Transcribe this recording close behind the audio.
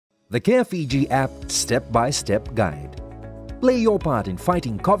The careFIJI app step-by-step guide. Play your part in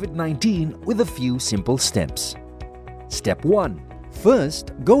fighting COVID-19 with a few simple steps. Step 1.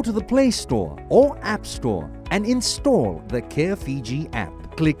 First, go to the Play Store or App Store and install the careFIJI app.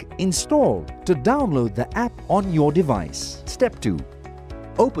 Click Install to download the app on your device. Step 2.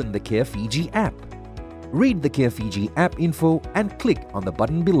 Open the careFIJI app. Read the careFIJI app info and click on the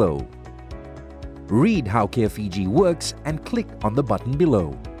button below. Read how careFIJI works and click on the button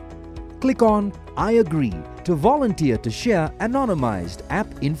below. Click on I agree to volunteer to share anonymized app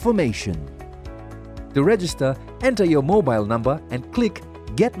information. To register, enter your mobile number and click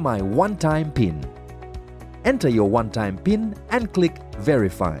Get My One-Time PIN. Enter your one-time PIN and click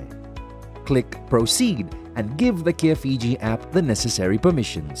Verify. Click Proceed and give the careFIJI app the necessary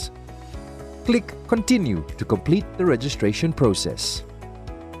permissions. Click Continue to complete the registration process.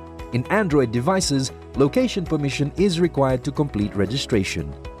 In Android devices, location permission is required to complete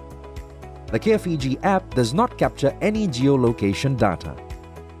registration. The careFIJI app does not capture any geolocation data.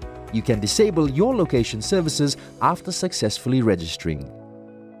 You can disable your location services after successfully registering.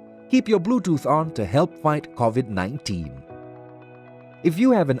 Keep your Bluetooth on to help fight COVID-19. If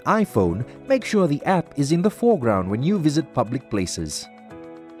you have an iPhone, make sure the app is in the foreground when you visit public places.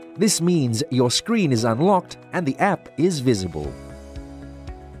 This means your screen is unlocked and the app is visible.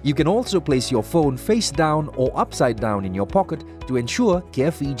 You can also place your phone face down or upside down in your pocket to ensure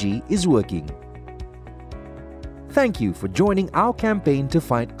careFIJI is working. Thank you for joining our campaign to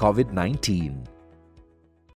fight COVID-19.